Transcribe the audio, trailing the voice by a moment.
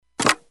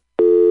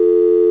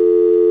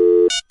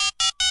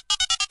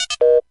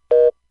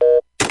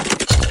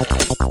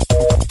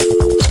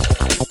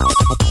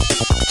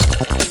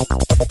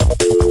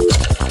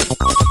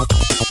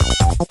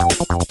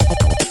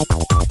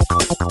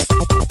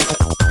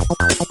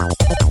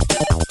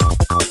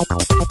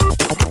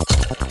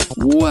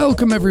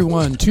Welcome,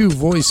 everyone, to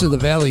Voice of the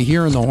Valley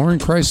here in the Horn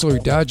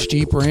Chrysler Dodge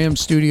Jeep Ram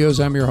Studios.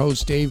 I'm your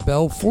host, Dave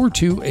Bell.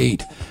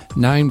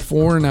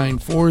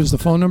 428-9494 is the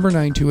phone number,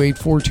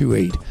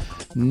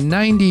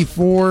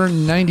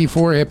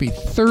 928-428-9494. Happy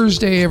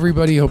Thursday,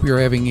 everybody. Hope you're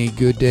having a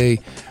good day.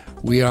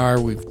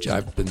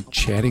 I've been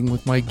chatting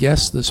with my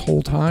guests this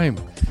whole time.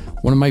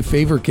 One of my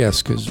favorite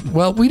guests because,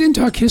 well, we didn't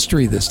talk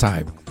history this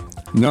time.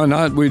 No,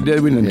 we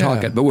didn't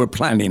talk it, but we're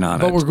planning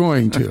on it. But we're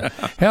going to.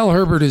 Hal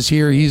Herbert is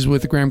here. He's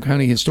with the Graham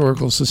County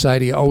Historical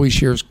Society. Always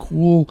shares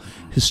cool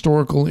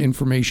historical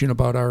information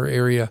about our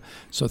area.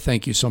 So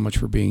thank you so much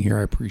for being here.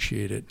 I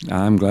appreciate it.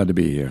 I'm glad to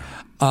be here.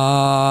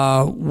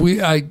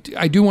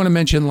 I do want to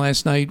mention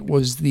last night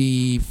was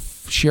the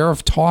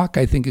Sheriff Talk,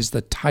 I think is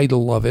the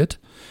title of it.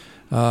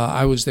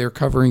 I was there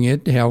covering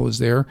it. Hal was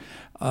there.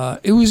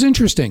 It was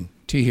interesting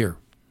to hear.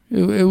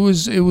 It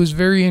was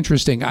very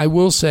interesting. I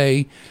will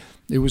say,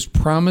 it was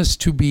promised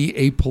to be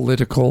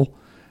apolitical,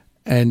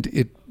 and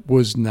it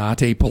was not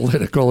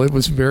apolitical. It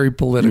was very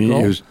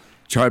political. It was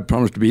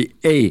promised to be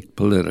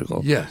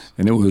apolitical. Yes.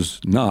 And it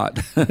was not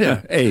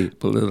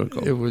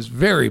apolitical. It was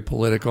very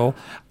political.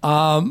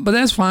 But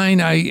that's fine.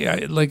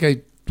 I like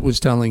I was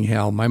telling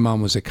Hal, my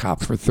mom was a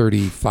cop for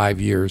 35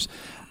 years.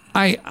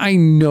 I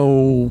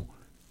know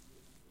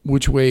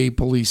which way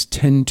police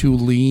tend to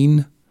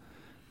lean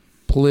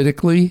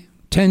politically.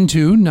 Tend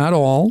to, not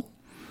all.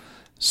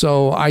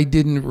 So I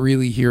didn't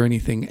really hear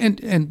anything.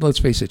 And let's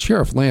face it,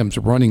 Sheriff Lamb's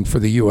running for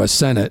the U.S.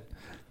 Senate.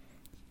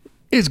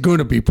 It's going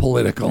to be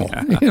political,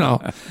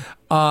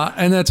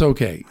 and that's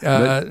okay.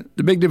 The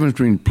big difference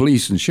between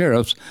police and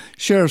sheriffs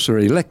are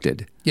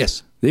elected.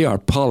 Yes. They are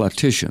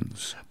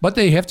politicians. But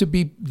they have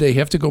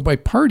to go by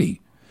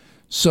party.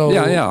 So,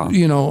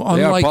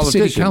 unlike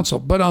city council,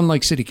 but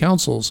unlike city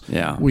councils,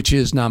 which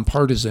is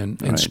nonpartisan,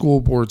 and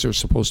school boards are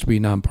supposed to be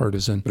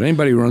nonpartisan. But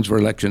anybody who runs for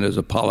election is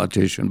a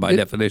politician by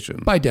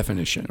definition. By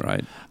definition.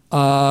 Right.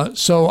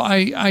 So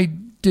I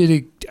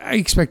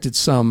expected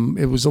some.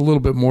 It was a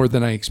little bit more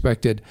than I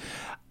expected.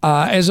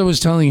 As I was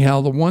telling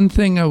Hal, the one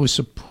thing I was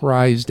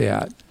surprised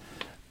at,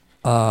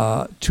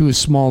 to a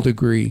small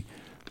degree,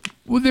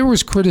 there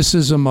was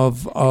criticism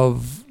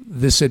of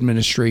this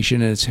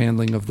administration and its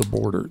handling of the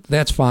border.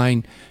 That's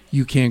fine.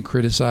 You can't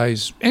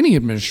criticize any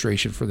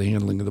administration for the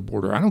handling of the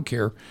border. I don't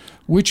care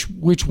which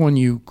one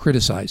you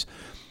criticize.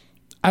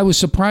 I was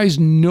surprised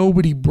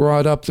nobody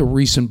brought up the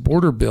recent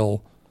border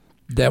bill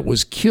that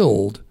was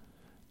killed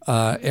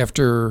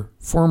after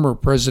former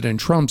President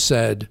Trump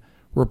said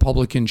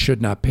Republicans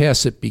should not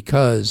pass it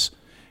because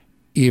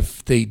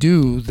if they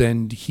do,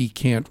 then he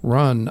can't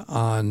run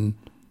on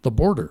the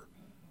border.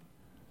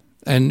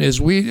 And this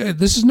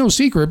is no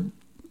secret,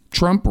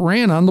 Trump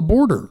ran on the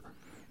border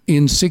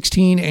in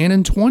 16 and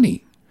in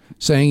 20,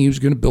 saying he was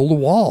going to build a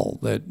wall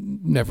that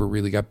never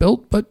really got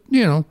built. But,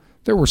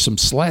 there were some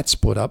slats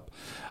put up.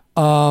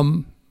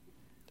 But,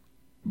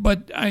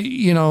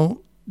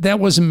 that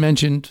wasn't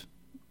mentioned.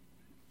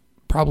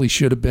 Probably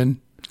should have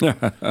been.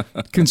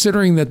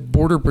 Considering that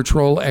Border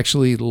Patrol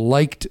actually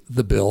liked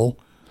the bill.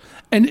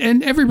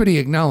 And everybody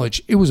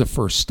acknowledged it was a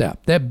first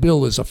step. That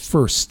bill is a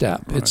first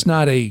step. Right. It's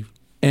not a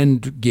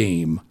end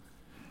game.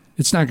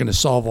 It's not going to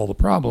solve all the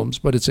problems,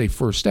 but it's a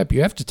first step.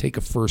 You have to take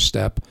a first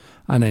step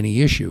on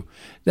any issue.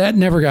 That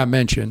never got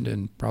mentioned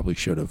and probably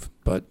should have.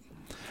 But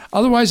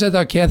otherwise, I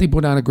thought Kathy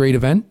put on a great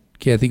event.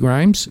 Kathy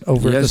Grimes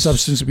over at the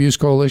Substance Abuse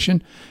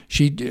Coalition.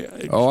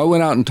 I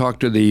went out and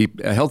talked to the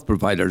health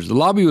providers. The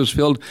lobby was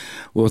filled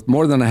with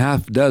more than a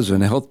half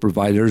dozen health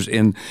providers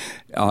in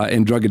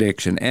drug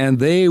addiction, and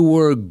they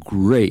were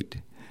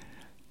great.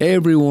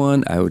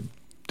 Everyone, don't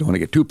want to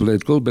get too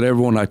political, but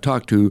everyone I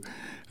talked to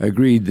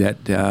agreed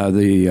that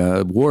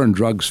the war on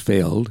drugs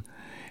failed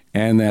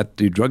and that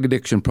the drug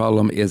addiction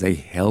problem is a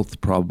health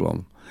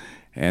problem.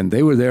 And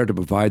they were there to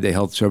provide the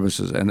health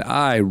services, and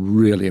I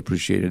really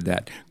appreciated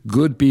that.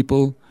 Good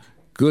people,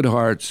 good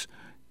hearts,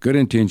 good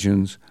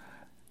intentions.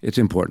 It's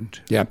important.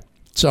 Yeah.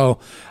 So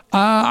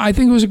I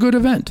think it was a good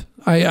event.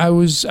 I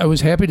was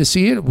happy to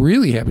see it,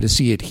 really happy to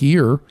see it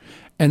here,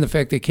 and the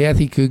fact that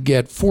Kathy could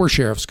get 4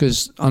 sheriffs,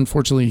 because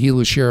unfortunately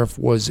Gila's sheriff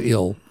was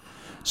ill,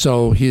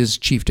 so his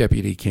chief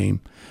deputy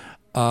came.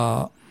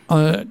 The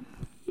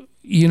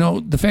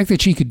fact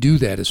that she could do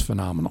that is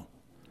phenomenal.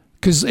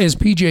 Because as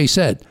PJ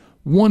said,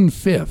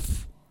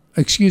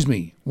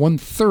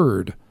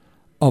 1/3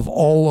 of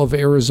all of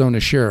Arizona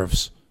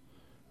sheriffs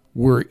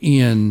were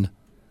in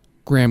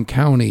Graham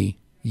County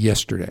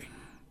yesterday.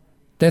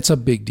 That's a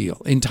big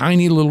deal. In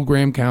tiny little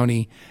Graham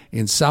County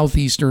in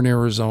southeastern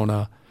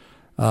Arizona,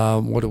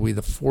 what are we,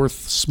 the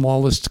 4th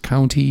smallest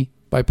county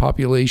by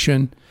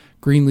population?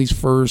 Greenlee's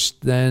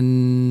first,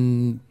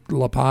 then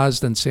La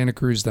Paz, then Santa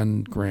Cruz,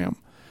 then Graham.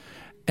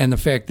 And the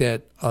fact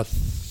that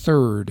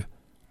 1/3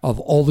 of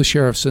all the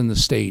sheriffs in the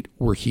state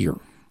were here.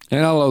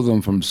 And all of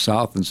them from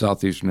South and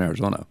southeastern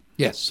Arizona.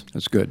 Yes.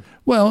 That's good.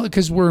 Well,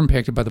 because we're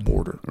impacted by the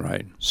border.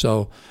 Right.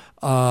 So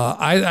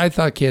I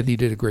thought Kathy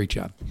did a great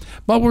job.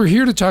 But we're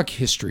here to talk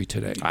history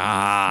today.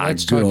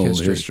 Let's talk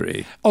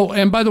history. Oh,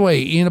 and by the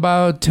way, in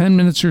about 10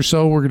 minutes or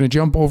so, we're going to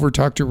jump over,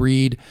 talk to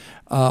Reed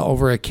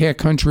over at Cat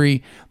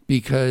Country,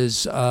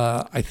 because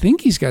I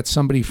think he's got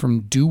somebody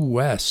from Due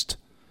West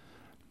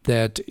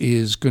that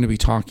is going to be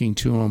talking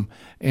to him.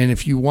 And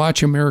if you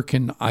watch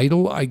American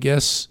Idol, I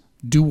guess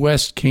Due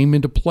West came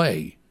into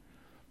play.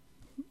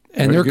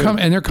 And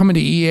they're coming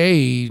to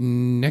EA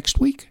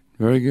next week.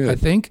 Very good. I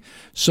think.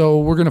 So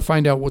we're going to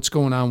find out what's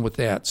going on with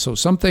that. So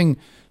something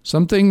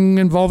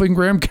involving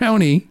Graham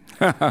County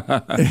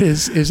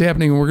is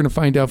happening, and we're going to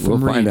find out from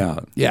Reed. We'll find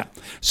out. Yeah.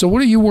 So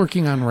what are you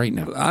working on right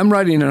now? I'm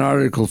writing an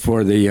article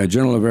for the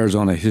Journal of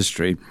Arizona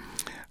History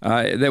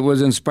that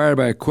was inspired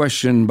by a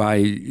question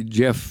by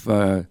Jeff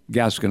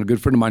Gaskin, a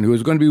good friend of mine who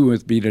was going to be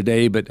with me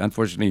today, but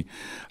unfortunately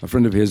a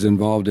friend of his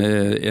involved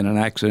in an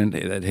accident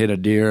that hit a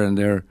deer, and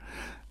they're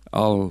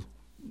all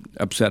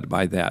upset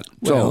by that.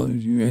 Well,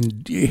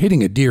 and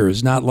hitting a deer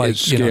is not like, it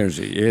scares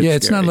you.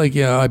 It's not like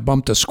I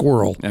bumped a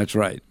squirrel. That's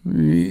right.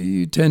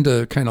 You tend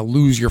to kind of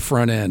lose your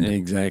front end.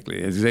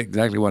 Exactly. It's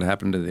exactly what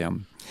happened to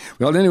them.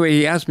 Well, anyway,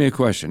 he asked me a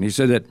question. He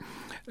said that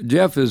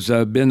Jeff has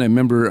been a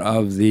member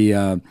of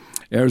the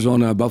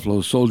Arizona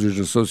Buffalo Soldiers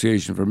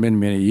Association for many,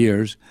 many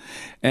years,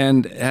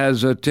 and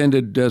has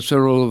attended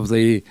several of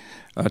the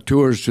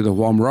tours to the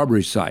Guam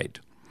robbery site.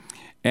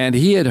 And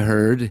he had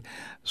heard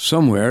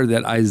somewhere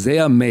that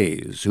Isaiah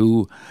Mays,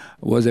 who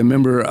was a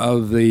member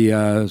of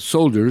the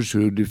soldiers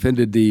who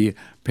defended the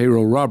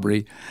payroll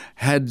robbery,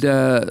 had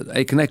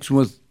a connection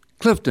with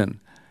Clifton.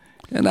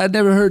 And I'd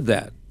never heard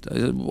that. I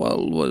said,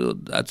 well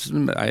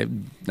I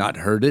have not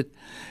heard it.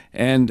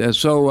 And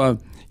so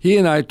he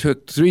and I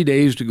took 3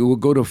 days to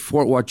go to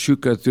Fort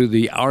Huachuca through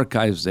the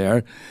archives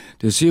there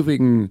to see if we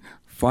can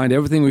find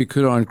everything we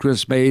could on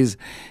Chris Mays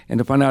and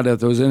to find out if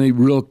there was any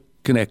real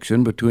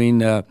connection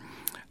between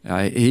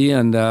he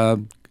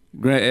and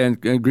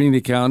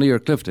Greeley County or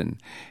Clifton.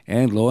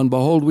 And lo and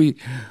behold,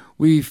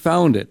 we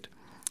found it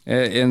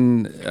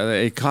in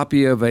a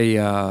copy of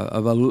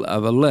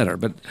a letter.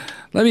 But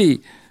let me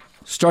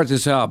start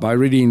this out by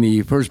reading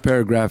the first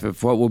paragraph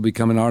of what will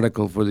become an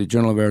article for the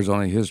Journal of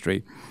Arizona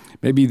History.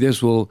 Maybe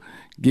this will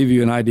give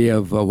you an idea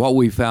of what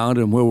we found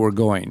and where we're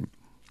going.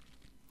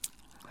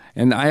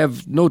 And I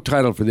have no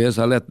title for this.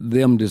 I let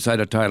them decide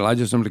a title. I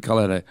just simply call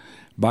it a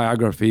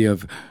biography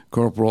of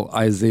Corporal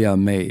Isaiah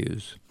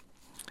Mays.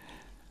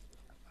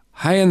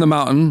 High in the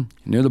mountain,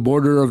 near the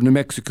border of New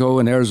Mexico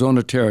and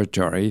Arizona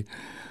Territory,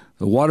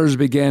 the waters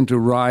began to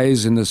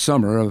rise in the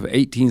summer of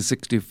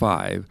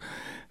 1865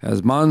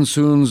 as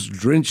monsoons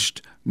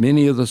drenched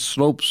many of the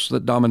slopes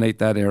that dominate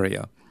that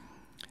area.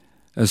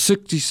 A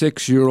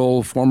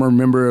 66-year-old former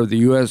member of the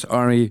U.S.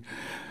 Army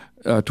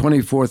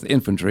 24th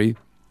Infantry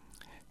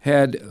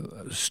had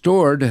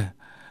stored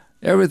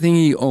everything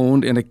he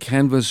owned in a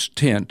canvas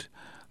tent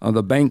on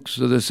the banks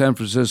of the San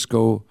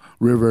Francisco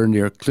River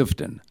near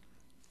Clifton.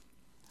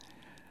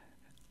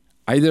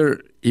 Either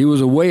he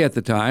was away at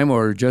the time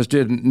or just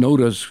didn't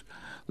notice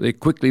the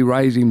quickly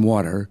rising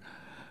water,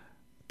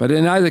 but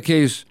in either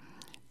case,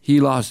 he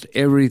lost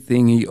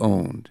everything he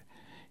owned,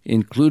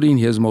 including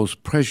his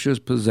most precious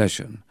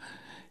possession,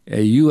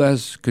 a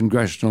U.S.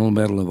 Congressional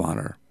Medal of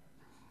Honor.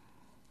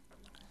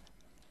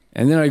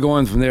 And then I go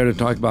on from there to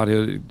talk about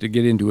to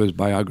get into his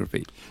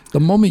biography. The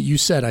moment you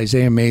said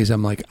Isaiah Mays,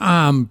 I'm like,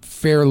 I'm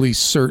fairly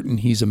certain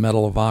he's a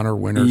Medal of Honor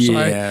winner. So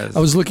yes. I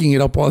was looking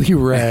it up while you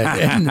read,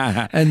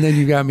 and then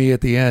you got me at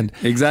the end.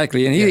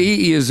 Exactly. And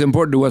he is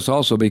important to us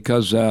also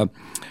because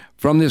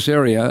from this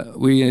area,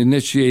 we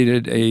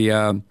initiated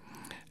a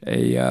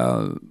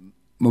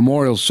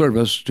memorial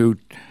service to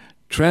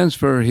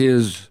transfer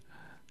his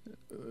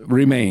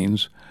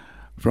remains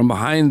from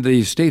behind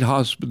the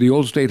the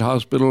old state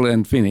hospital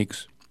in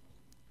Phoenix,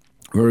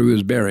 where he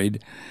was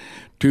buried,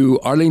 to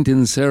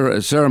Arlington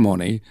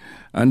ceremony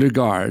under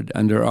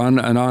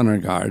an honor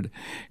guard,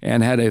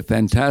 and had a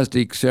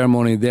fantastic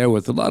ceremony there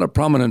with a lot of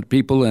prominent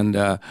people and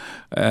a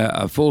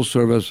full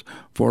service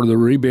for the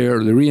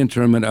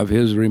reinterment of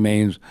his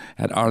remains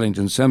at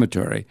Arlington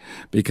Cemetery,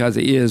 because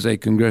he is a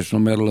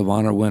Congressional Medal of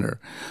Honor winner.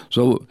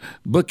 So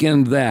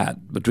bookend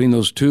that between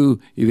those two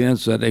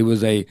events, that he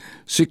was a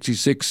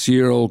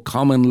 66-year-old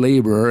common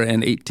laborer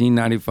in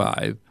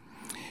 1895.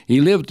 He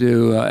lived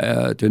to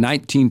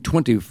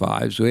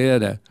 1925, so he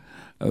had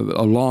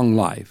a long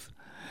life,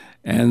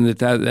 and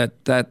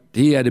that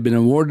he had been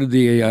awarded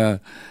the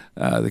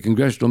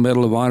Congressional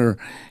Medal of Honor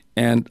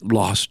and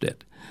lost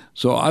it.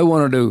 So I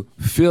wanted to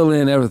fill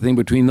in everything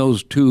between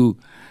those two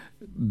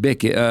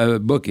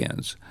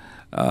bookends.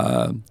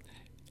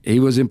 He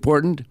was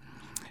important.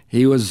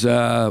 He was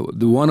the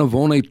one of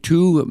only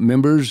two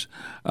members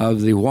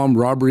of the Guam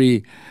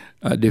robbery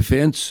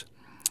defense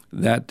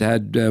that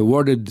had been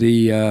awarded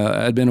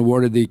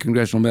the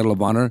Congressional Medal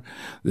of Honor.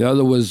 The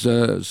other was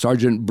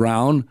Sergeant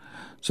Brown.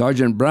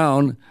 Sergeant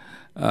Brown,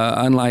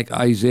 unlike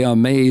Isaiah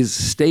Mays,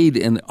 stayed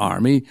in the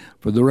Army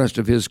for the rest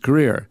of his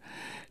career.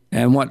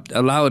 And what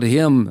allowed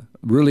him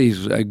really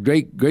a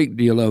great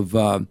deal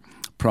of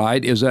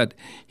pride is that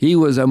he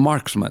was a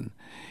marksman.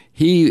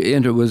 He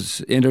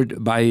was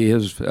entered by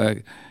his.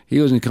 He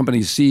was in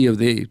Company C of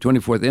the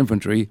 24th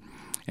Infantry,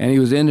 and he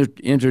was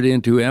entered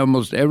into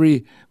almost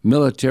every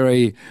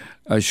military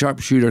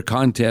sharpshooter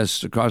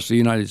contest across the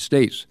United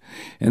States.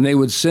 And they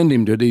would send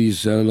him to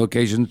these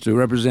locations to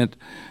represent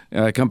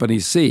Company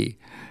C.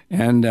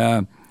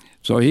 And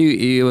so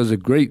he was a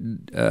great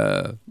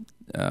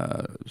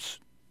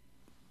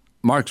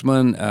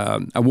marksman,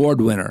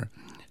 award winner,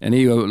 and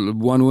he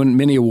won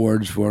many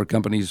awards for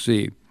Company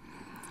C.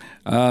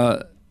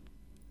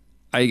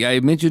 I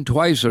mentioned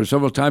twice or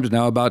several times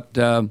now about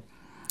the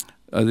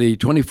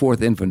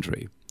 24th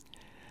Infantry.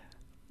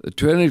 The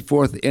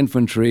 24th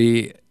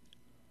Infantry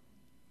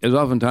is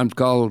oftentimes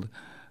called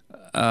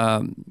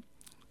the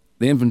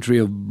Infantry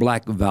of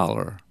Black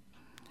Valor.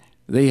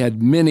 They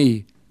had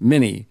many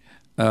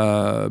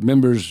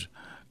members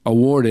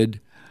awarded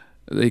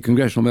the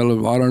Congressional Medal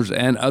of Honor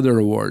and other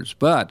awards,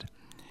 but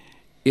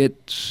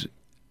its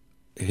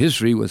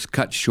history was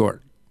cut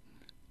short.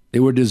 They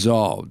were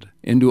dissolved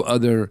into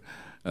other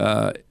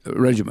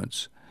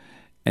regiments,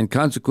 and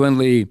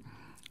consequently,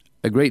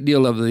 a great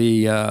deal of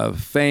the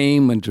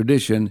fame and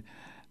tradition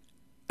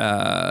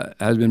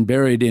has been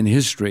buried in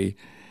history,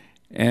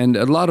 and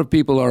a lot of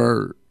people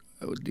are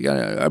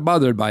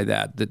bothered by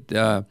that.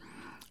 That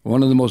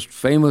one of the most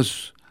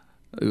famous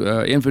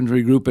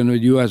infantry group in the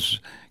U.S.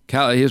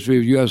 history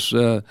of U.S.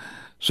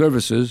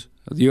 services,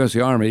 the U.S.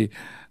 Army,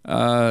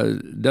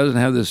 doesn't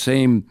have the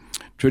same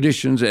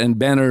traditions and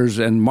banners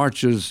and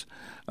marches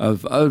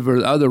of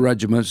other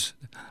regiments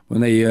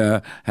when they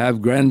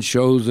have grand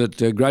shows at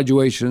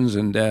graduations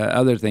and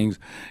other things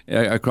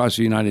across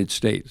the United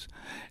States.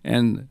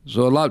 And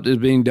so a lot is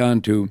being done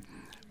to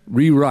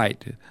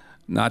rewrite,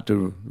 not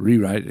to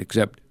rewrite,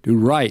 except to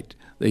write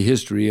the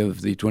history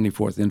of the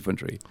 24th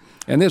Infantry.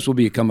 And this will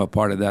become a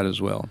part of that as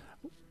well.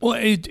 Well,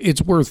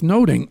 it's worth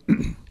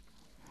noting,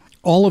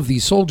 all of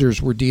these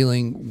soldiers were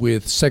dealing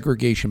with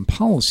segregation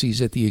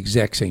policies at the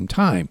exact same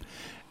time.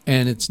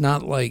 And it's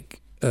not like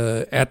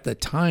at the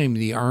time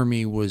the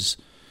Army was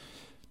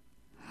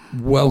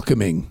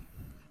welcoming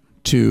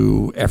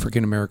to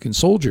African American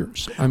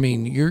soldiers. I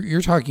mean,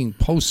 you're talking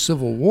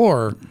post-Civil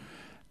War,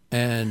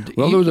 and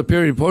there was a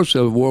period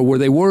post-Civil War where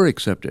they were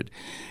accepted.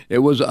 It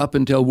was up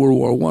until World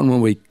War I when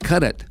we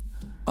cut it.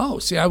 Oh,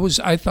 see,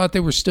 I thought they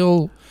were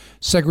still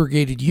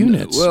segregated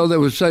units. Well,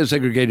 there were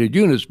segregated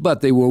units,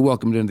 but they were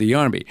welcomed into the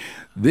Army.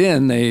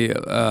 Then they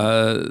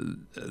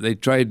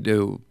tried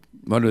to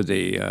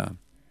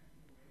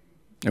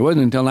it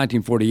wasn't until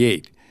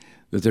 1948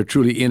 that they're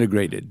truly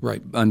integrated,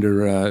 right,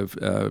 under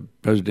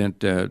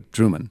President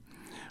Truman.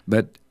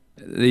 But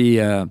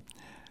there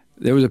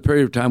was a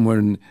period of time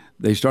when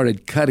they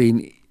started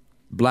cutting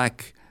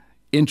black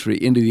entry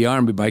into the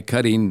Army by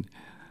cutting,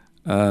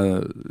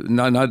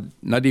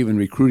 not even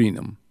recruiting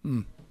them.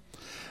 Mm.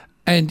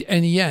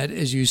 And yet,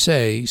 as you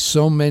say,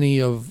 so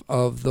many of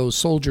those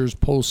soldiers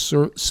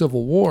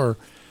post-Civil War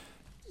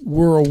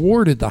were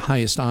awarded the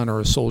highest honor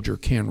a soldier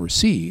can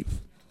receive.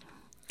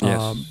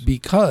 Yes.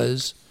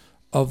 Because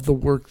of the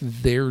work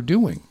they're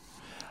doing.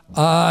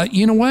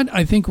 You know what?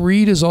 I think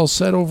Reed is all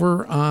set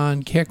over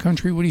on Cat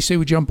Country. What do you say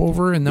we jump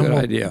over and then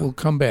we'll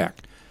come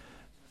back?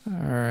 All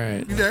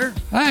right. You there?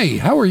 Hey,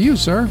 how are you,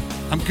 sir?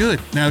 I'm good.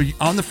 Now,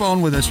 on the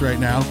phone with us right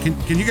now.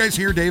 Can you guys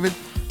hear David?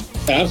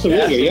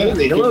 Absolutely, yeah.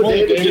 Hello,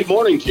 David. Good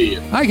morning to you.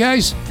 Hi,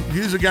 guys.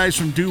 These are the guys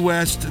from Due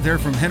West. They're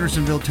from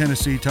Hendersonville,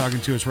 Tennessee, talking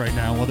to us right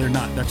now. Well, they're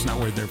not. That's not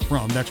where they're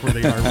from. That's where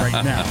they are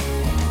right now.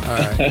 All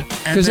right.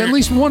 Because at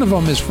least one of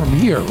them is from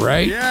here,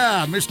 right?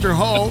 Yeah, Mr.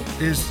 Hull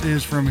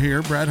is from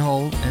here. Brad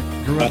Hull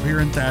grew up here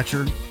in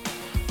Thatcher.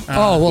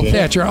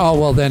 Thatcher. Oh,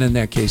 well, then in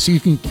that case, you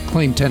can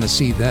claim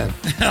Tennessee then.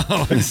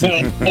 I'm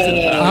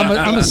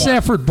a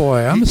Safford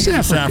boy. I'm a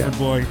Safford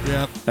boy.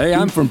 Yep. Hey,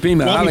 I'm from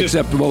Pima. I'll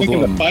accept both of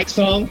them. A fight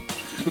song?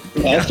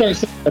 I'll start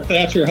singing a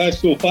Thatcher High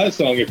School fight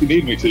song if you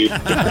need me to.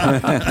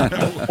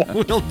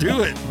 We'll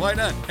do it. Why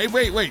not? Hey,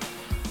 wait.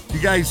 You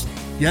guys,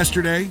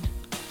 yesterday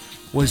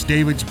was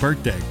David's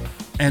birthday,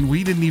 and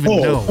we didn't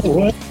even know.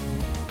 What?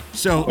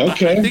 So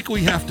okay. I think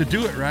we have to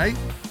do it, right?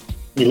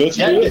 Let's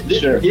do it.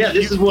 Sure. Yeah,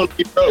 this is what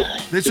we wrote.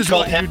 This is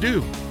what you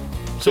do.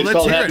 So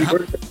let's hear it.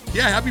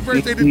 Happy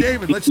birthday to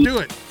David. Let's do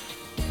it.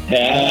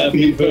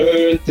 Happy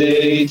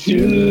birthday to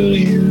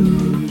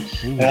you.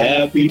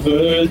 Happy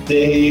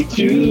birthday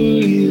to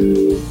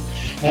you.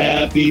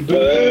 Happy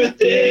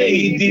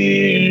birthday,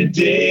 dear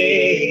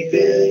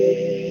David.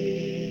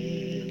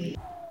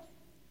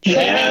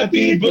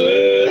 Happy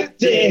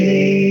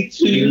birthday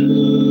to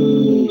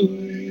you.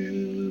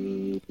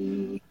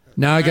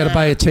 Now I got to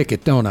buy a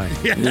ticket, don't I?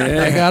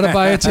 Yeah. I got to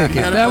buy a ticket.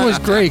 That was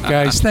great,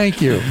 guys. Thank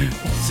you.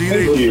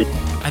 See,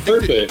 I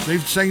think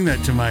they've sang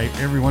that to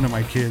every one of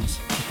my kids.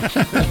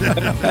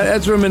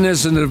 That's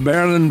reminiscent of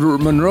Marilyn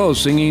Monroe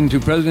singing to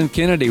President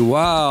Kennedy.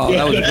 Wow,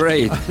 that was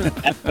great.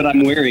 That's what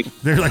I'm wearing.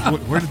 They're like,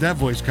 where did that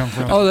voice come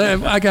from? Oh,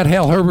 I got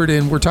Hal Herbert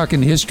in. We're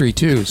talking history,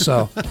 too.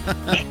 So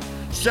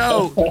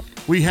So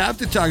we have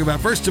to talk about,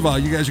 first of all,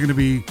 you guys are going to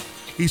be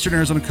Eastern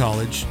Arizona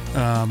College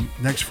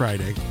next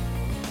Friday,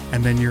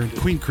 and then you're in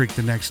Queen Creek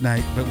the next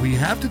night. But we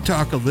have to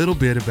talk a little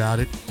bit about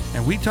it,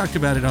 and we talked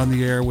about it on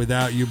the air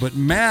without you. But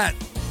Matt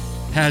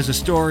has a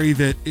story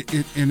that,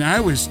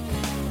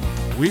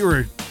 we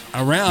were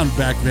around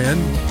back then,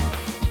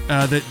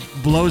 that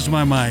blows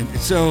my mind.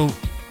 So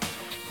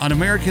on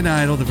American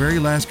Idol, the very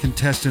last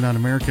contestant on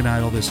American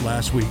Idol this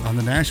last week, on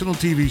the national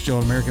TV show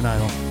American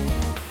Idol,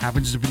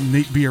 happens to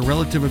be a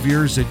relative of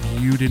yours that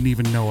you didn't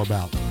even know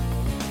about.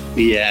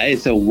 Yeah,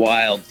 it's a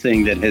wild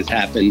thing that has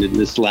happened in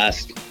this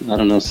last,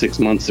 6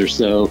 months or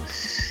so.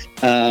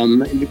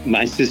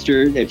 My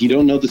sister, if you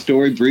don't know the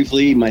story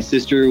briefly, my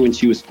sister, when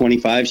she was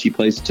 25, she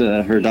placed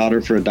her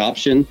daughter for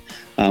adoption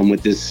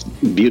with this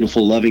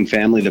beautiful, loving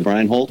family, the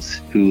Breinholtz,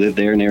 who live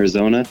there in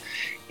Arizona.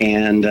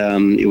 And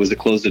it was a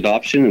closed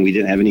adoption, and we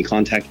didn't have any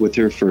contact with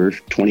her for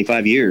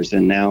 25 years.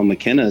 And now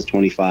McKenna is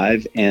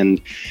 25, and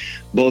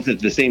both at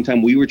the same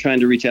time we were trying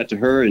to reach out to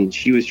her, and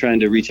she was trying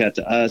to reach out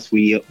to us.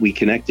 We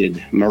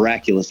connected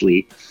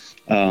miraculously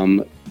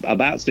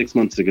about 6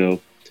 months ago.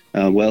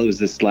 It was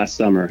this last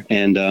summer,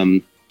 and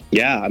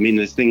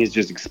this thing has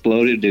just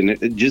exploded, and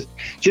it just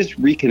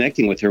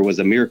reconnecting with her was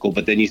a miracle.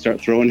 But then you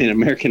start throwing in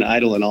American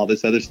Idol and all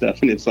this other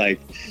stuff, and it's like,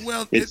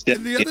 well, and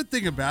the other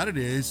thing about it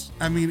is,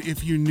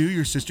 if you knew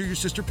your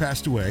sister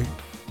passed away.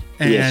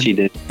 And, yes, she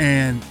did.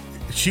 And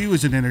she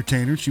was an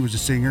entertainer. She was a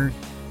singer.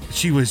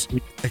 She was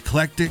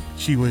eclectic.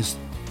 She was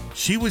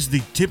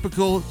the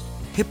typical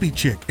hippie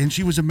chick, and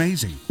she was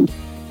amazing.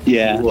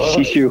 Yeah,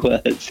 she sure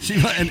was.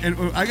 And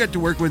I got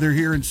to work with her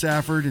here in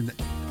Safford, and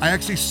I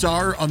actually saw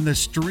her on the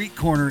street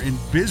corner in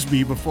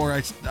Bisbee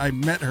before I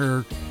met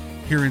her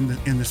here in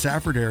the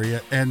Safford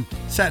area, and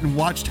sat and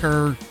watched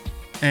her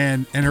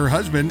and her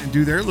husband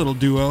do their little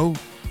duo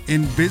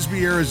in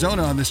Bisbee,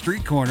 Arizona on the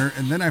street corner.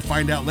 And then I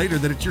find out later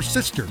that it's your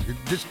sister.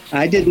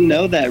 I didn't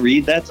know that,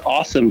 Reed. That's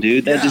awesome,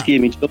 dude. That just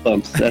gave me chill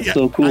bumps. That's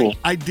so cool.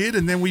 I did,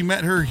 and then we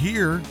met her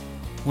here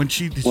when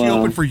she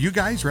opened for you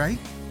guys, right?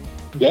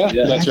 Yeah,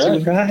 that's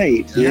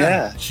right.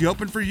 Yeah. She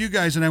opened for you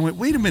guys, and I went,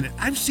 wait a minute,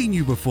 I've seen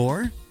you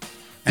before,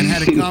 and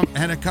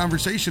had a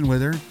conversation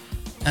with her.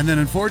 And then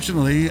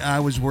unfortunately, I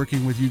was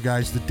working with you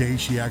guys the day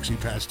she actually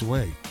passed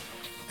away.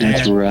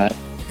 That's right.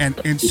 And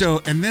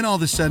then all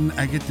of a sudden,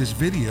 I get this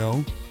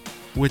video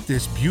with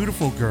this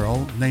beautiful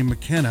girl named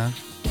McKenna,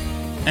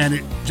 and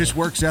it just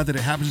works out that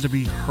it happens to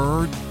be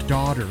her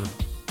daughter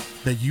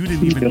that you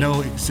didn't even know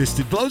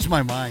existed. Blows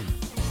my mind.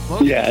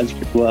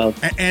 It's wild.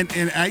 And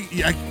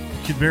I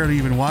could barely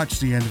even watch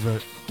the end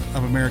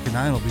of American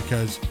Idol,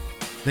 because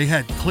they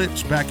had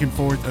clips back and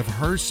forth of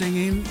her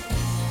singing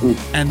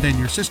and then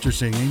your sister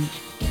singing,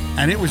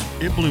 and it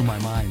blew my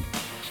mind.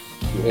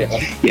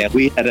 Yeah,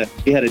 we had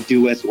a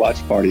duet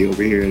watch party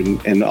over here,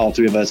 and all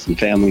three of us and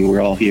family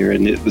were all here,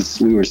 and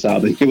we were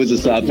sobbing. It was a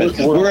sob fest.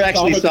 We're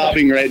actually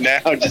sobbing right now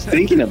just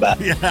thinking about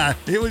it. Yeah,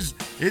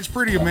 it's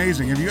pretty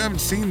amazing. If you haven't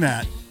seen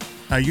that,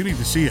 you need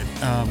to see it.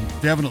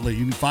 Definitely,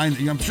 you can find.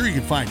 I'm sure you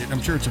can find it.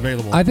 I'm sure it's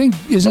available. I think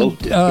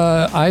isn't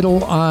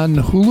Idol on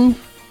Hulu?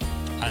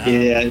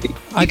 Yeah,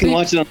 you can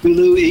watch it on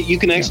Hulu. You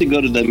can actually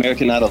go to the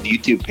American Idol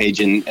YouTube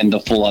page, and the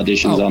full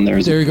auditions on there.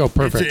 There you go,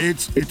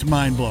 perfect. It's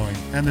mind blowing,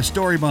 and the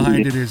story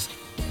behind it is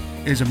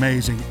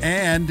amazing.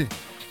 And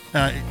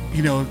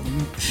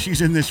she's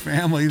in this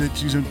family that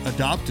she's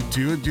adopted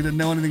to, and she didn't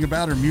know anything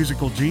about her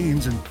musical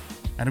genes, and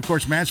of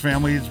course Matt's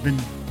family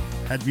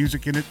had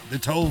music in it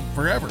its whole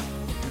forever.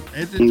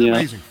 It's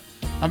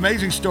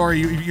amazing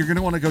story. You're going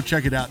to want to go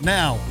check it out.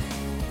 Now,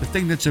 the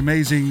thing that's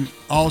amazing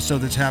also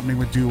that's happening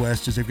with Due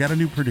West is they've got a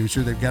new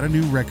producer. They've got a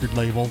new record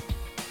label.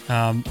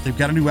 They've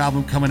got a new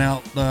album coming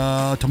out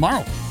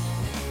tomorrow.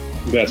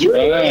 That's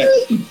right.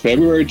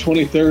 February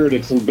 23rd.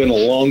 It's been a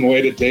long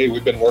way today.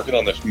 We've been working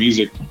on this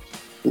music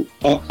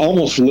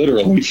almost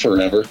literally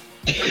forever.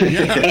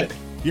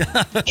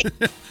 Yeah.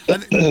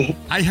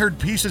 I heard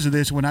pieces of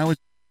this when I was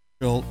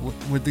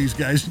with these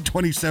guys in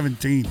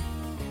 2017.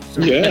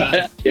 So,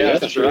 yeah,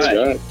 that's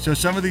right. So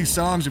some of these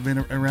songs have been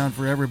around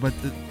forever, but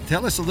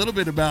tell us a little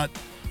bit about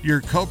your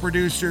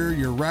co-producer,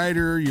 your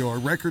writer, your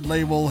record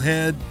label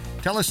head.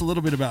 Tell us a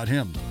little bit about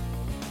him.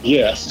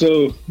 Yeah,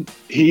 so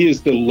he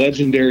is the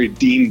legendary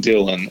Dean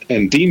Dillon.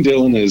 And Dean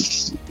Dillon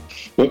is,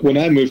 when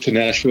I moved to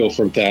Nashville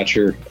from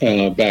Thatcher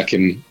back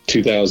in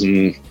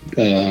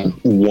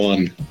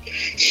 2001,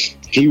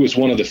 he was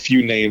one of the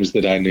few names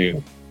that I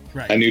knew.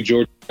 Right. I knew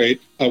George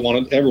Strait.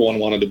 Everyone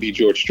wanted to be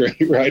George Strait,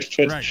 right?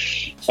 But, right.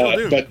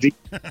 Still do.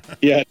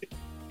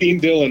 Dean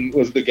Dillon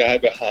was the guy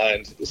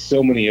behind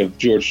so many of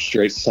George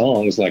Strait's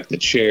songs, like The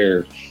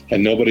Chair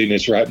and Nobody in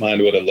His Right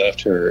Mind Would Have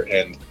Left Her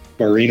and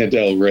Marina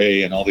Del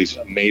Rey and all these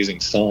amazing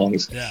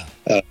songs. Yeah.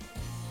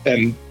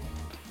 And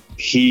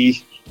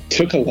he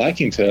took a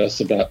liking to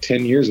us about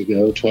 12 years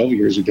ago,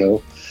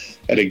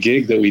 at a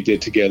gig that we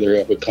did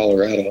together up in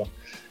Colorado.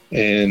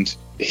 And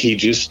he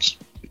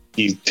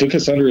took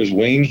us under his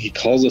wing. He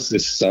calls us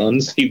his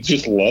sons. He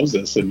just loves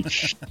us. And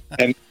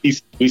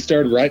we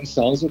started writing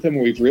songs with him.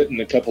 We've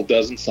written a couple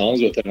dozen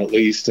songs with him at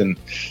least. And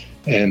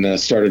and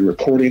started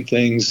recording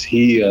things.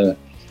 He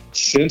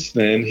since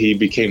then he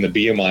became the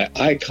BMI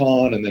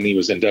icon, and then he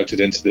was inducted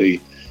into the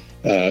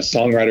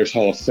Songwriters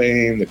Hall of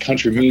Fame, the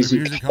Country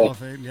Music Hall of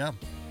Fame.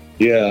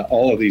 Yeah,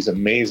 all of these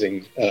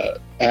amazing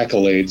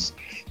accolades.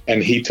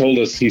 And he told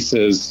us, he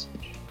says,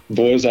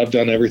 boys, I've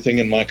done everything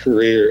in my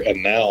career,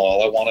 and now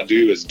all I want to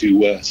do is due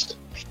west.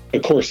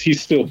 Of course,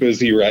 he's still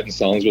busy writing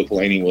songs with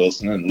Lainey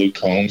Wilson and Luke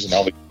Combs and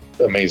all the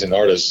amazing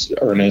artists,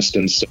 Ernest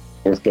and so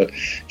forth. But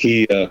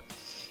he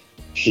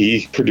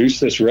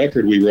produced this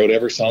record. We wrote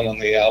every song on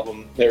the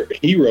album.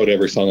 He wrote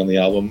every song on the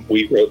album.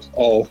 We wrote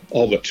all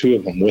but 2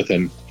 of them with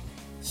him.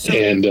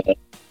 And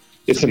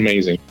it's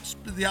amazing.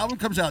 The album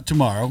comes out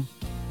tomorrow.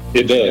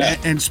 It does.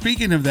 And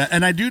speaking of that,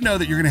 and I do know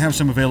that you're going to have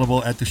some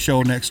available at the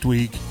show next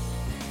week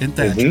in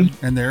Thatcher,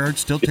 and there are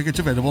still tickets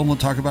available, and we'll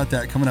talk about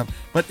that coming up.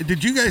 But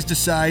did you guys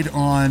decide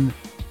on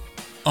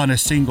a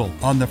single,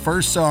 on the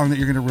first song that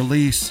you're going to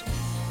release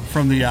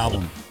from the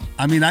album?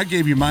 I mean, I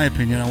gave you my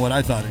opinion on what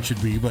I thought it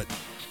should be, but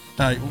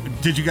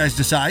did you guys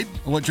decide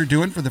what you're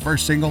doing for the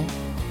first single?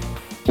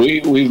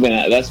 We've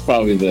been that's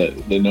probably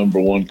the number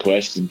one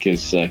question,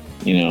 because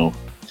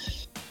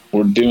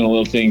we're doing a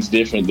little things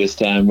different this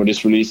time. We're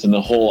just releasing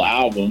the whole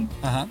album,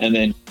 and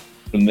then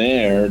from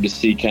there to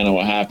see kind of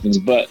what happens.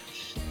 But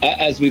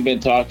as we've been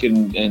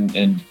talking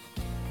and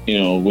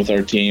with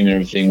our team and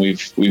everything,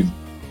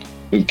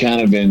 we've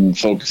kind of been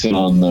focusing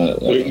on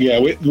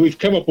we've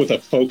come up with a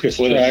focus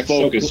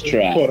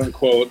track, quote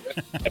unquote.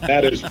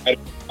 That is right.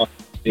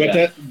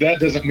 But that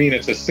doesn't mean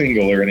it's a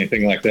single or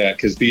anything like that,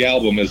 because the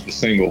album is the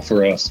single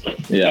for us.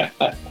 Yeah.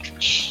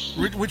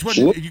 Which one?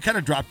 You kind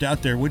of dropped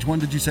out there. Which one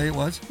did you say it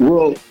was?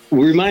 Well,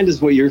 remind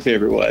us what your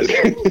favorite was.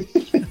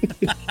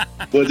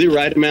 Was it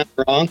Right Amount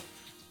Wrong?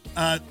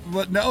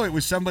 Well, no, it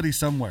was Somebody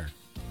Somewhere.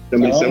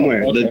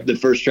 Somewhere. Okay. The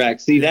first track.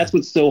 See, that's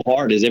what's so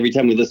hard, is every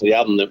time we listen to the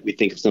album that we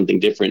think of something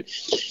different.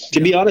 To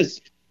be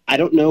honest, I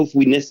don't know if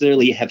we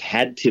necessarily have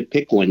had to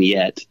pick one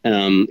yet.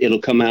 It'll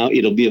come out.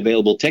 It'll be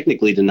available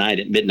technically tonight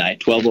at midnight,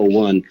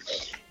 12:01.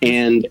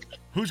 And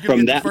who's going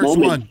to get the first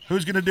one?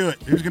 Who's going to do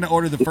it? Who's going to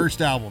order the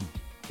first album?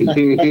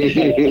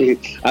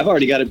 I've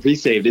already got it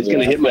pre-saved. It's going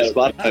to hit my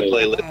Spotify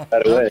playlist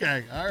right away.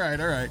 Okay. All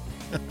right.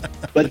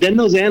 But then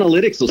those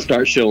analytics will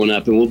start showing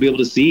up, and we'll be able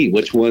to see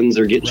which ones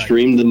are getting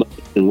streamed the most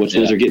and which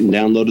ones are getting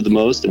downloaded the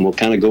most, and we'll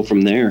kind of go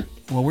from there.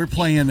 Well, we're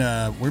playing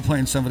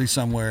Somebody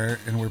Somewhere,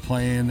 and we're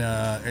playing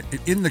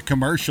in the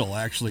commercial.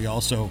 Actually,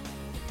 also,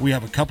 we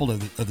have a couple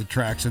of the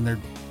tracks, and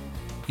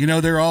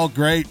they're all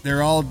great.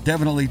 They're all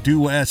definitely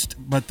due west,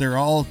 but they're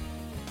all.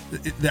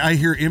 I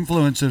hear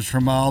influences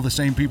from all the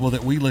same people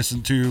that we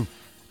listened to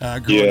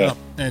growing up,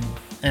 and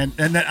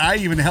that I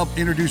even helped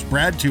introduce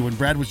Brad to when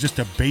Brad was just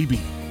a baby.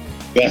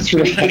 That's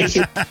right.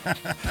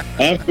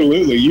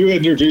 Absolutely. You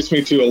introduced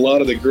me to a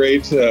lot of the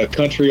great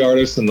country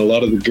artists and a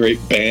lot of the great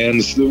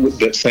bands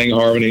that sang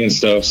harmony and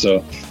stuff.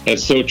 So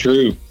that's so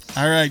true.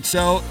 All right.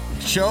 So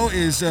show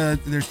is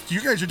you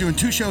guys are doing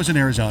 2 shows in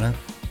Arizona,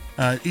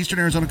 Eastern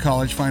Arizona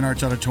College Fine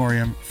Arts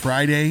Auditorium,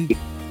 Friday,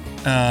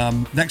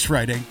 next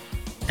Friday.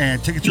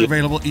 And tickets are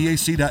available at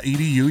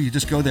eac.edu. You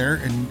just go there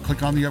and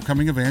click on the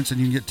upcoming events, and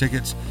you can get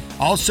tickets.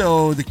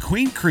 Also, the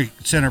Queen Creek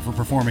Center for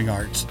Performing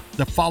Arts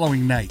the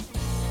following night.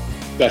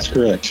 That's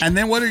correct. And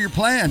then what are your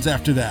plans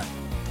after that?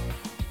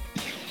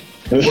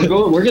 We're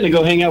going to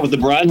go hang out with the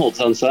Breinholtz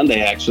on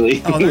Sunday,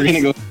 actually. Oh, we're going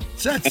to go.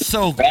 That's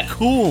so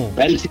cool.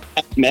 I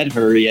haven't met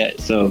her yet,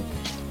 so.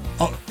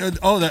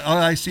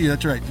 I see.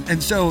 That's right.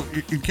 And so,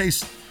 in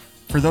case,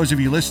 for those of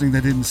you listening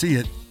that didn't see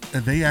it,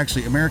 they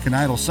actually, American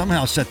Idol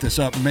somehow set this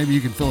up, and maybe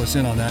you can fill us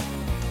in on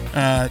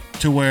that,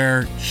 to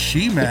where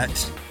she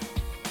met,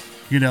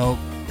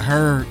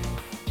 her,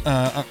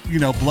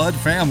 blood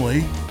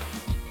family,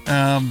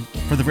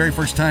 for the very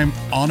first time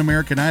on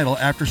American Idol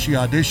after she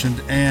auditioned,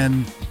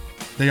 and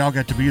they all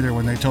got to be there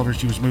when they told her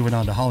she was moving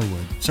on to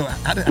Hollywood. So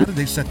how did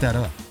they set that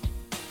up?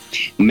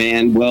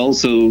 Man, well,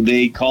 so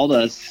they called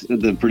us,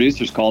 the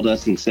producers called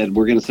us and said,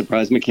 we're going to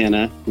surprise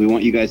McKenna. We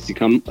want you guys to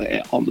come,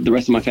 the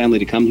rest of my family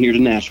to come here to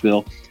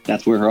Nashville.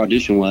 That's where her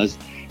audition was.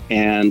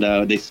 And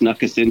they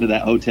snuck us into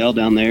that hotel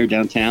down there,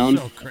 downtown.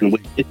 So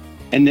crazy.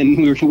 And then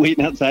we were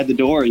waiting outside the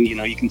door, and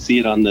you can see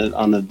it on the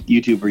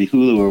YouTube or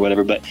Hulu or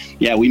whatever. But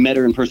yeah, we met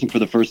her in person for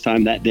the first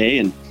time that day,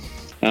 and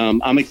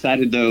I'm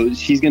excited though.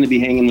 She's going to be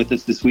hanging with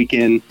us this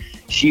weekend.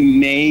 She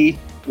may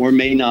or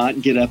may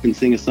not get up and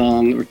sing a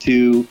song or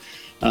two.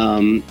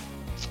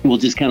 We'll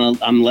just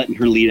I'm letting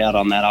her lead out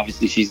on that.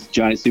 Obviously, she's a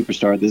giant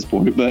superstar at this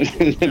point,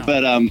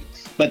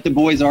 but the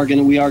boys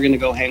we are gonna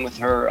go hang with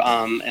her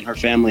and her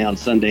family on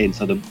Sunday, and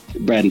so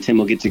Brad and Tim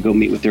will get to go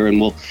meet with her,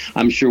 and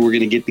I'm sure we're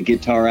gonna get the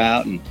guitar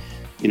out, and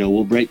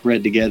we'll break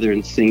bread together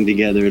and sing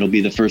together. It'll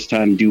be the first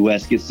time Due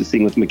West gets to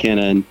sing with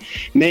McKenna, and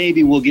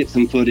maybe we'll get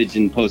some footage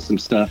and post some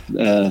stuff.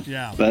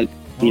 But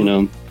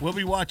we'll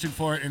be watching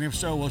for it, and if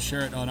so, we'll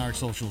share it on our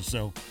socials.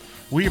 So.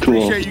 We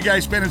appreciate you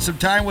guys spending some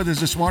time with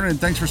us this morning, and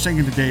thanks for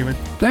singing to David.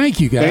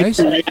 Thank you, guys.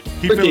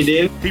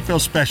 He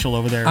feels special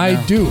over there.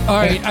 I do. All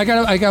right,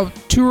 I got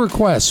 2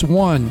 requests.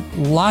 One,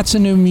 lots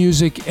of new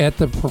music at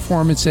the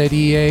performance at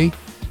EA.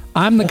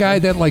 I'm the guy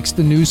that likes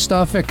the new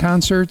stuff at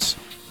concerts.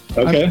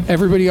 Okay.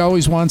 Everybody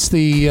always wants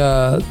the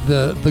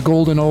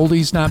golden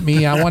oldies, not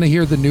me. I want to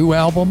hear the new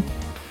album.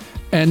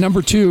 And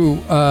number 2,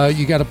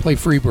 you got to play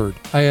Freebird.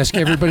 I ask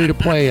everybody to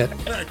play it.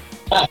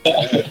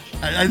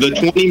 The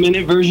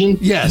 20-minute version?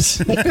 Yes.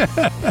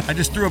 I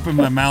just threw up in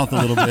my mouth a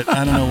little bit.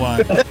 I don't know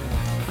why.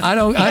 I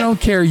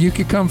don't care. You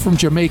could come from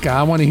Jamaica.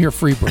 I want to hear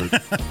Freebird.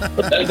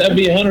 That'd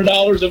be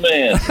 $100 a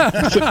man.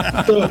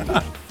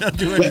 Don't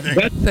do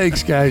anything.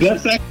 Thanks, guys.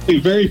 That's actually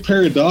very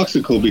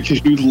paradoxical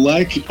because you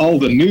like all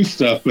the new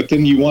stuff, but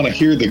then you want to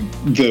hear the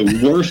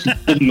worst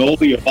golden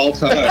oldie of all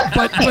time.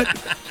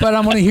 But I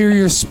want to hear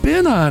your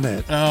spin on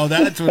it. Oh,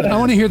 that's what I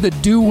want to hear the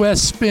due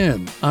west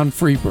spin on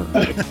Freebird.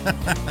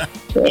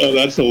 Oh,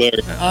 that's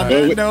hilarious. On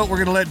that note, we're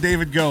going to let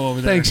David go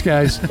over there. Thanks,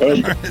 guys.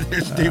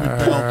 There's David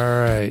Pelt. All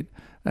right.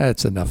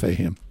 That's enough of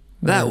him.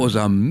 That was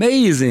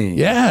amazing.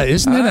 Yeah,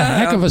 isn't it a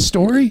heck of a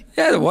story?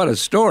 Yeah, what a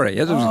story.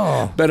 It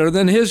was better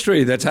than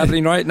history that's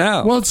happening right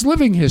now. Well, it's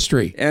living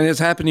history. And it's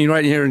happening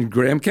right here in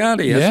Graham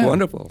County. That's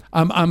wonderful.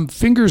 I'm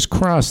fingers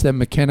crossed that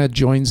McKenna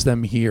joins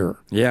them here.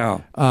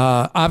 Yeah.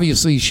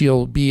 Obviously,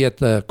 she'll be at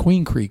the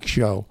Queen Creek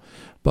show,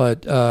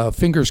 but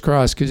fingers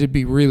crossed because it'd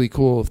be really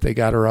cool if they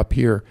got her up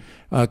here.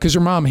 Because her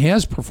mom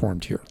has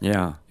performed here.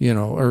 Yeah. You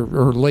know, or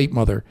her late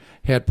mother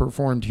had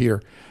performed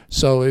here.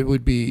 So it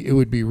would be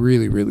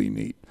really, really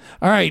neat.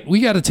 All right,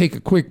 we got to take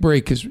a quick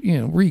break because,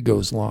 Reed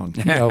goes long.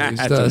 He always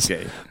does.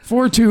 Okay.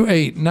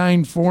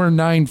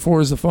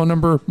 428-9494 is the phone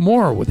number.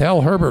 More with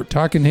Hal Herbert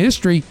talking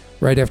history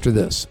right after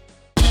this.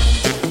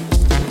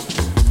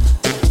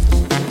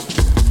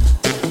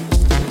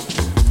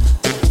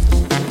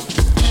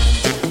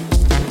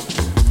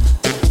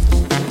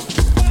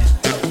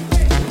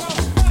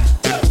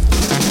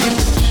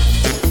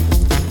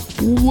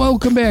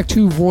 Welcome back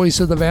to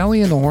Voice of the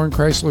Valley in the Horn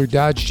Chrysler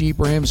Dodge Jeep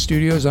Ram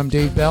Studios. I'm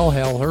Dave Bell.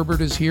 Hal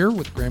Herbert is here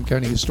with Graham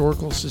County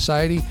Historical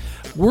Society,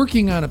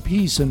 working on a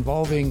piece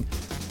involving,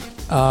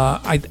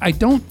 I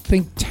don't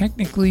think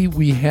technically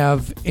we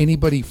have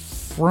anybody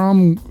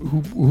from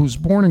who's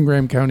born in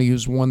Graham County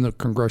who's won the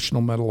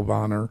Congressional Medal of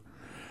Honor,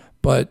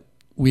 but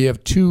we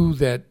have 2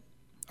 that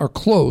are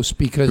close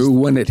because... Who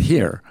won it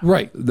here.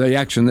 Right. The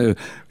action that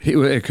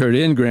occurred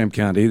in Graham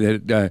County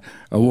that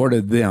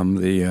awarded them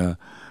the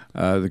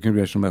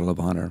Congressional Medal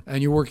of Honor.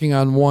 And you're working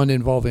on one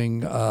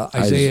involving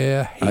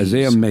Isaiah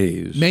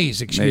Mays.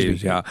 Mays,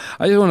 excuse me. Yeah.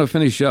 I just want to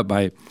finish up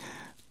by,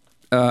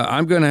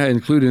 I'm going to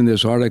include in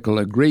this article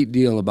a great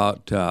deal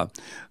about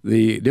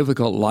the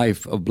difficult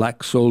life of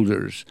black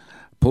soldiers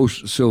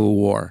post-Civil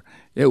War.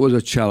 It was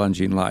a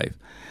challenging life.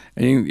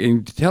 And you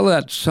can tell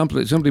that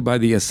simply by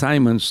the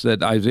assignments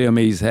that Isaiah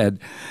Mays had.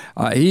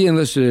 He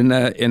enlisted in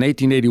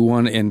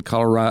 1881 in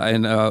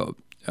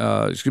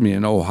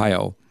in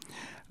Ohio.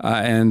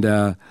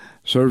 And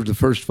served the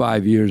first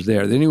 5 years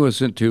there. Then he was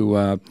sent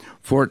to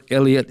Fort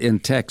Elliott in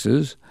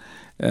Texas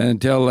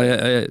until he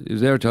was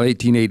there until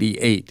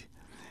 1888.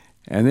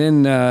 And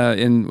then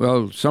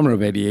summer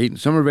of '88.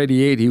 Summer of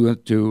 '88, he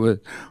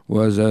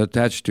was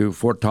attached to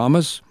Fort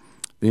Thomas.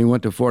 Then he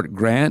went to Fort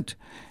Grant,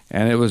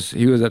 and he was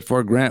at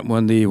Fort Grant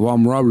when the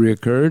Guam robbery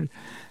occurred,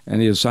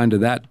 and he was assigned to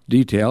that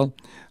detail.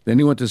 Then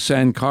he went to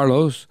San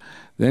Carlos.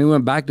 Then he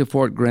went back to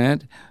Fort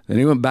Grant. Then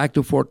he went back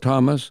to Fort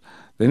Thomas.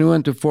 Then he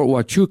went to Fort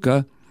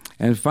Huachuca,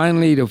 and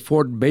finally to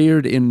Fort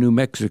Bayard in New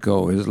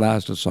Mexico, his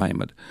last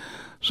assignment.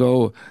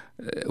 So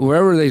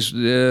wherever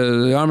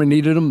the Army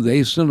needed him,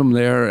 they sent him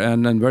there,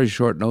 and on very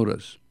short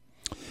notice.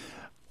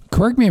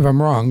 Correct me if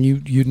I'm wrong.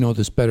 You know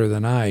this better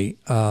than I.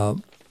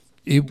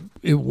 It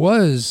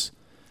was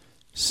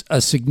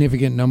a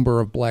significant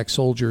number of black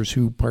soldiers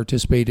who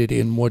participated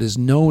in what is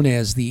known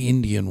as the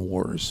Indian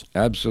Wars.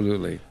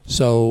 Absolutely.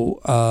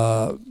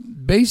 So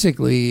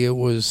basically it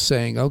was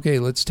saying, okay,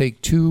 let's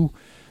take 2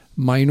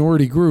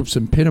 minority groups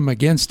and pit them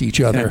against each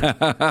other.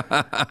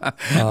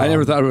 I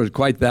never thought it was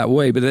quite that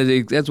way, but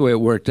that's the way it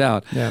worked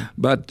out. Yeah.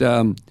 But,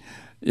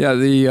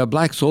 the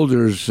black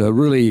soldiers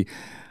really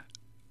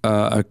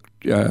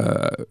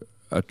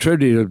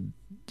attributed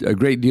a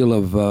great deal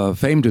of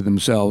fame to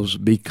themselves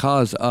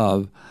because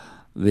of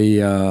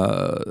the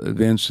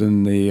events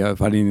in the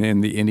fighting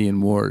in the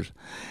Indian Wars.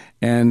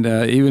 And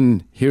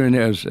even here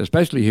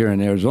especially here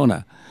in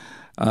Arizona,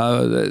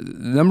 the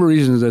number of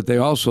reasons that they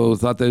also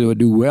thought they would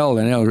do well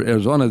in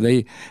Arizona,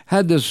 they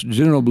had this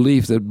general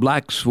belief that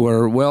blacks they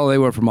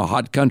were from a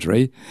hot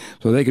country,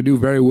 so they could do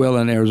very well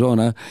in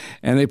Arizona,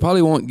 and they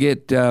probably won't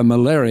get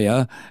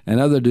malaria and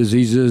other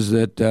diseases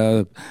that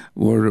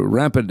were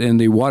rampant in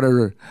the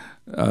water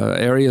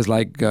areas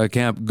like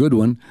Camp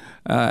Goodwin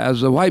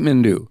as the white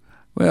men do.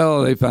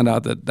 Well, they found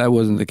out that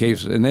wasn't the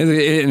case in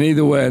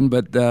either way,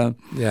 but...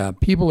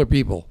 people are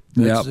people.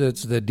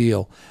 That's the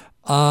deal.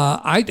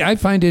 I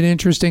find it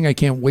interesting. I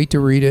can't wait to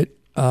read it.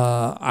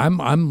 I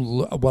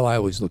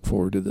always look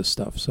forward to this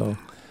stuff. So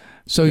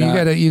you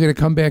gotta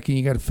come back and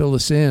you gotta fill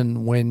us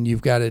in when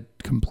you've got it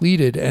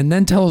completed, and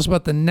then tell us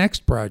about the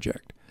next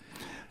project.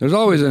 There's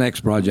always a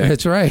next project.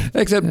 That's right.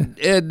 Except,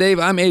 Dave,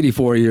 I'm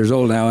 84 years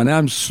old now, and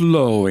I'm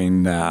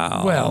slowing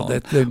now. Well,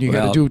 then you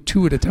got to do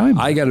 2 at a time.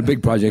 I got a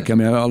big project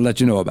coming out I'll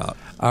let you know about.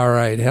 All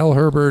right. Hal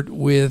Herbert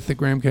with the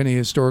Graham County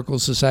Historical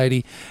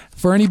Society.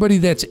 For anybody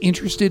that's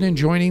interested in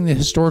joining the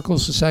Historical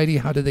Society,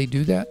 how do they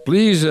do that?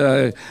 Please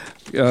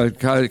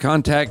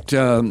contact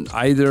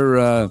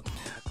either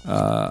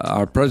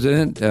our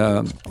president,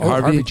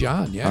 Harvey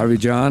John, yeah. Harvey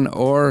John,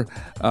 or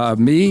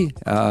me,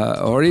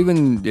 or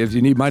even if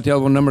you need my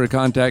telephone number to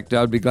contact,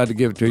 I'd be glad to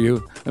give it to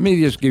you. Let me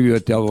just give you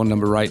a telephone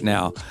number right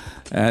now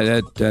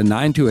at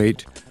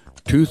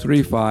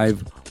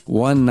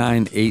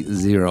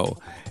 928-235-1980,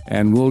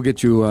 and we'll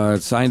get you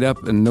signed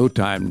up in no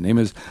time. Name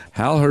is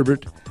Hal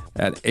Herbert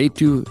at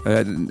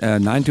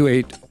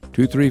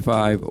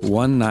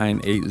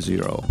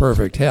 928-235-1980.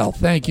 Perfect. Hal,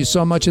 thank you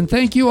so much. And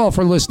thank you all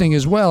for listening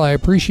as well. I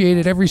appreciate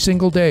it every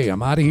single day.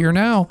 I'm out of here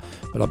now,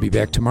 but I'll be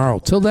back tomorrow.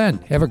 Till then,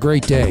 have a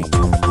great day.